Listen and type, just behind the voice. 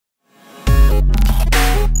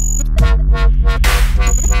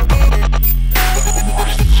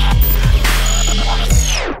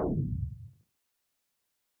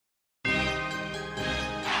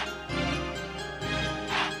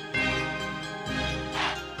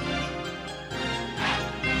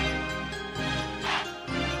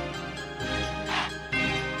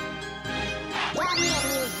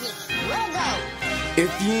If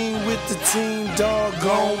you ain't with the team, dog,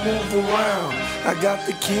 gon' move around. I got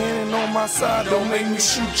the cannon on my side, don't make me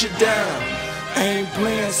shoot you down. Ain't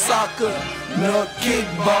playing soccer, nor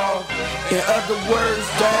kickball. In other words,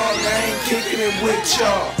 dog, I ain't kicking it with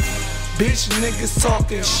y'all. Bitch niggas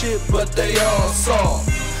talking shit, but they all soft.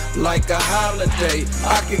 Like a holiday,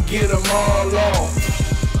 I could get them all off.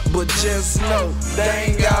 But just know,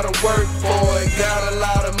 they ain't gotta work for it. Got a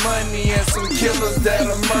lot of money and some killers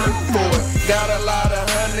that'll murk for it. Got a lot of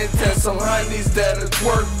hundreds and some honeys that'll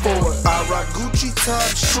twerk for it. I rock Gucci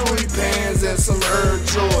tops, Chewy pants, and some Air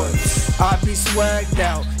Jordans. I be swagged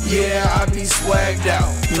out, yeah, I be swagged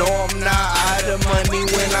out. No, I'm not out of money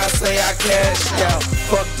when I say I cashed out.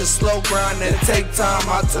 Fuck the slow grind and take time,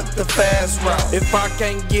 I took the fast route. If I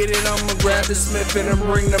can't get it, I'ma grab the Smith and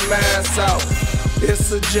bring the mass out.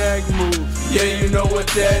 It's a jag move, yeah, you know what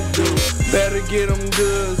that do. Better get them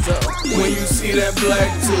goods up when you see that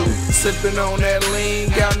black too. Sippin' on that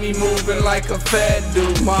lean, got me moving like a fat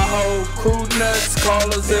dude. My whole crew nuts,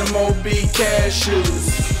 callers MOB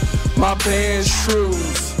cashews. My pants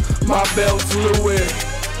shoes, my belt's Louis,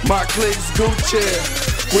 my clicks Gucci.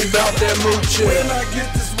 We bout that moochie. When I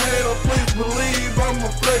get this wheel, please believe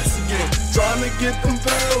I'ma flex again. Tryna get them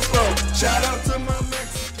pounds low. Shout out to my man.